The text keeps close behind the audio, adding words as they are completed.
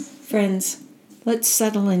Friends, let's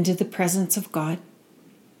settle into the presence of God.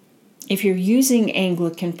 If you're using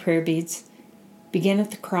Anglican prayer beads, begin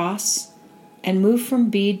at the cross and move from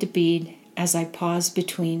bead to bead as I pause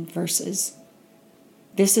between verses.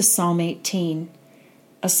 This is Psalm 18,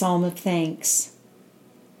 a psalm of thanks.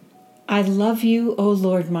 I love you, O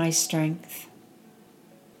Lord, my strength.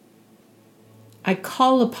 I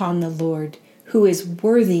call upon the Lord, who is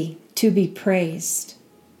worthy to be praised.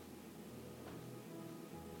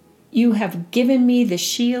 You have given me the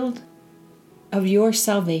shield of your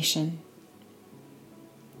salvation.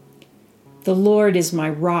 The Lord is my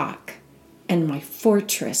rock and my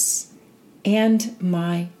fortress and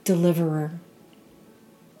my deliverer.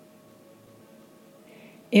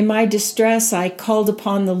 In my distress I called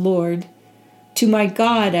upon the Lord. To my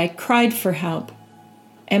God I cried for help,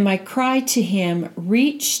 and my cry to him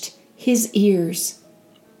reached his ears.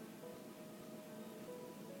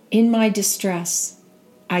 In my distress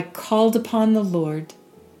I called upon the Lord.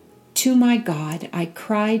 To my God I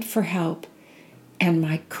cried for help, and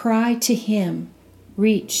my cry to him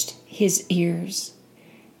reached his ears.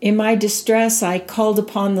 In my distress I called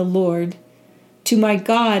upon the Lord. To my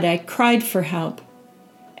God I cried for help,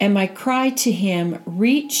 and my cry to him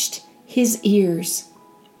reached his ears.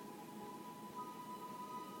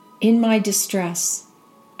 In my distress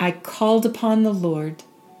I called upon the Lord.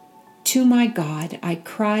 To my God I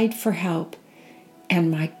cried for help, and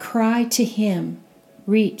my cry to him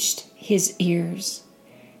reached his ears.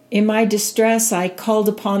 In my distress I called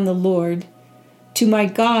upon the Lord. To my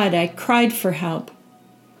God I cried for help,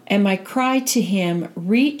 and my cry to him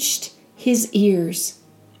reached his ears.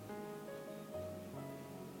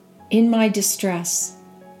 In my distress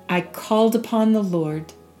I called upon the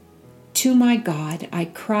Lord. To my God I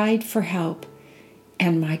cried for help,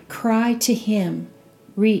 and my cry to him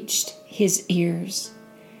reached his ears.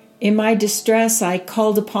 In my distress I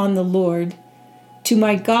called upon the Lord. To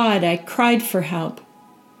my God I cried for help,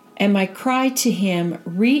 and my cry to him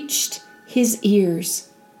reached his ears.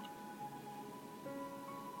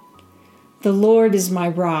 The Lord is my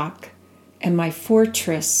rock and my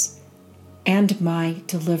fortress and my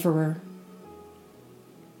deliverer.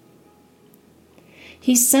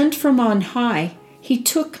 He sent from on high, he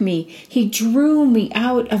took me, he drew me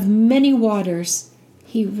out of many waters,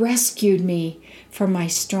 he rescued me from my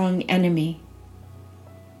strong enemy.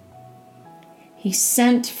 He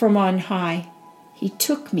sent from on high, he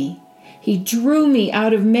took me, he drew me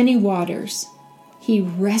out of many waters, he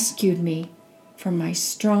rescued me from my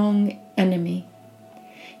strong enemy.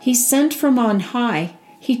 He sent from on high,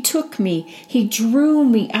 he took me, he drew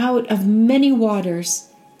me out of many waters,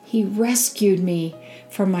 he rescued me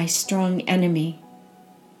from my strong enemy.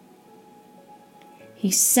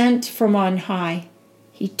 He sent from on high,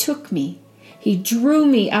 he took me, he drew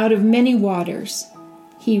me out of many waters,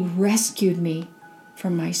 he rescued me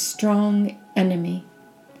from my strong enemy.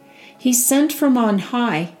 He sent from on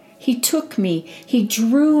high, he took me, he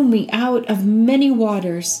drew me out of many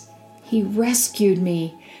waters, he rescued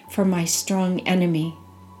me from my strong enemy.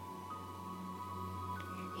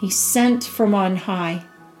 He sent from on high,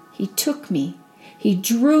 he took me, he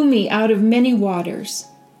drew me out of many waters,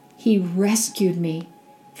 he rescued me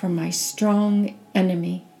from my strong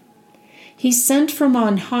enemy. He sent from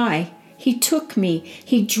on high, he took me,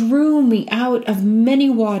 he drew me out of many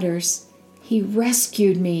waters, he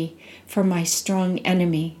rescued me from my strong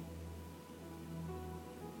enemy.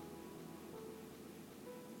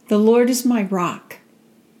 The Lord is my rock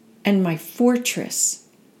and my fortress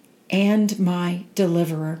and my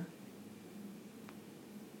deliverer.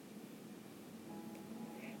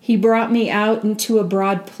 He brought me out into a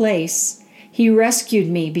broad place. He rescued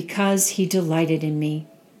me because he delighted in me.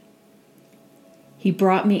 He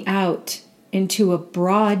brought me out into a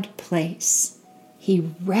broad place. He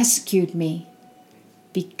rescued me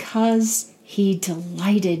because he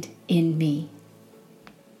delighted in me.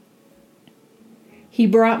 He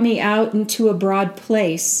brought me out into a broad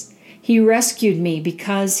place. He rescued me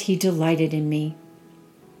because he delighted in me.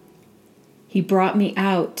 He brought me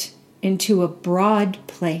out into a broad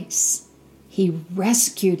place. He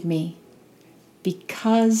rescued me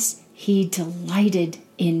because he delighted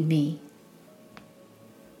in me.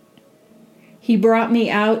 He brought me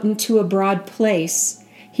out into a broad place.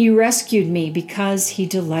 He rescued me because he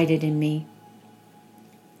delighted in me.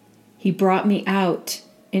 He brought me out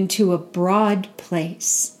into a broad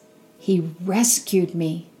place. He rescued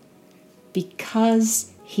me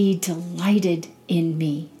because he delighted in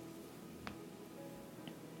me.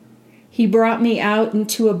 He brought me out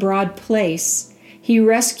into a broad place. He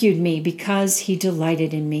rescued me because he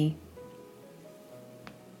delighted in me.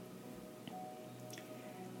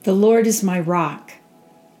 The Lord is my rock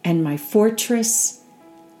and my fortress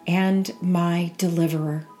and my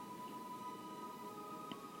deliverer.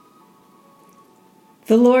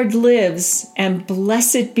 The Lord lives, and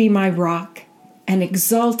blessed be my rock, and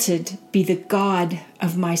exalted be the God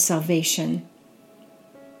of my salvation.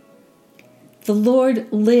 The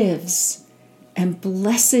Lord lives, and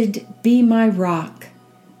blessed be my rock,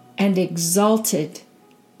 and exalted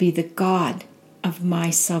be the God of my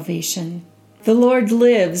salvation. The Lord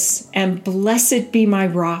lives, and blessed be my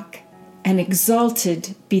rock, and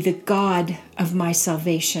exalted be the God of my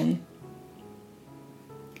salvation.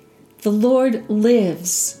 The Lord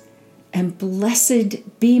lives, and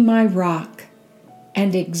blessed be my rock,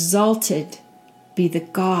 and exalted be the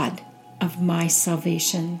God of my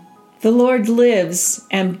salvation. The Lord lives,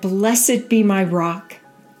 and blessed be my rock,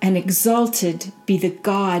 and exalted be the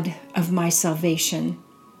God of my salvation.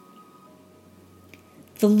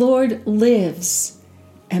 The Lord lives,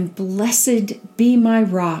 and blessed be my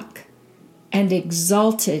rock, and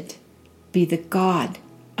exalted be the God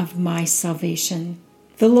of my salvation.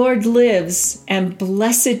 The Lord lives, and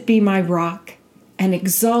blessed be my rock, and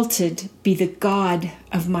exalted be the God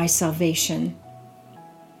of my salvation.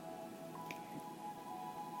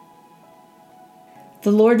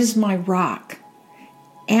 The Lord is my rock,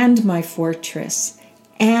 and my fortress,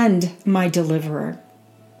 and my deliverer.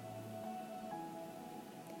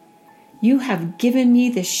 You have given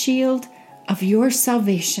me the shield of your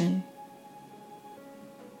salvation.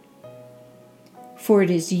 For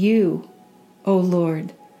it is you, O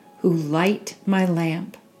Lord, who light my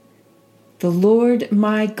lamp. The Lord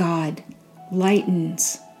my God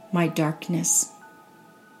lightens my darkness.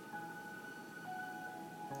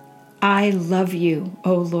 I love you,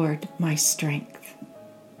 O Lord, my strength.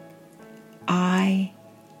 I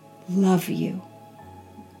love you,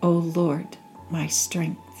 O Lord, my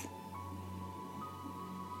strength.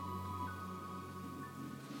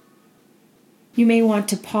 You may want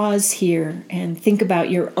to pause here and think about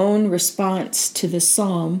your own response to the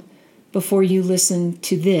psalm before you listen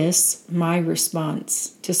to this, my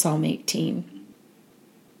response to Psalm 18.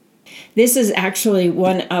 This is actually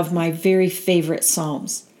one of my very favorite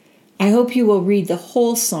psalms. I hope you will read the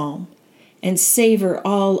whole psalm and savor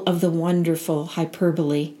all of the wonderful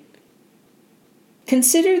hyperbole.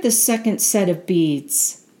 Consider the second set of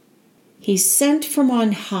beads. He sent from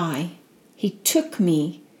on high. He took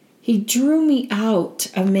me. He drew me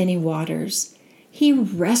out of many waters. He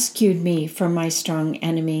rescued me from my strong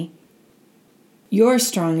enemy. Your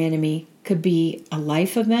strong enemy could be a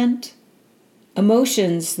life event,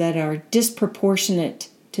 emotions that are disproportionate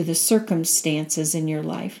to the circumstances in your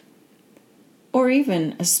life, or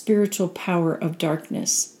even a spiritual power of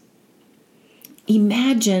darkness.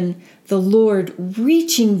 Imagine the Lord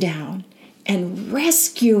reaching down and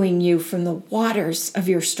rescuing you from the waters of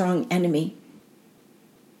your strong enemy.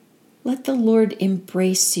 Let the Lord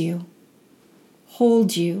embrace you,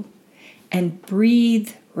 hold you, and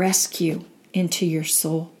breathe rescue into your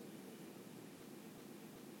soul.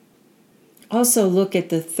 Also look at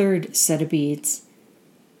the third set of beads.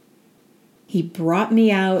 He brought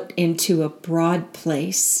me out into a broad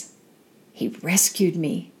place. He rescued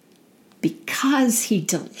me because he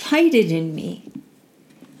delighted in me.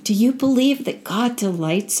 Do you believe that God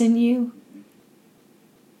delights in you?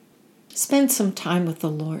 Spend some time with the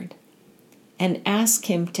Lord and ask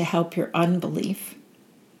him to help your unbelief.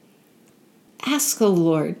 Ask the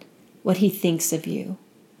Lord what he thinks of you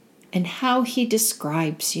and how he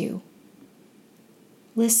describes you.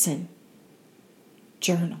 Listen,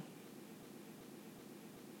 journal.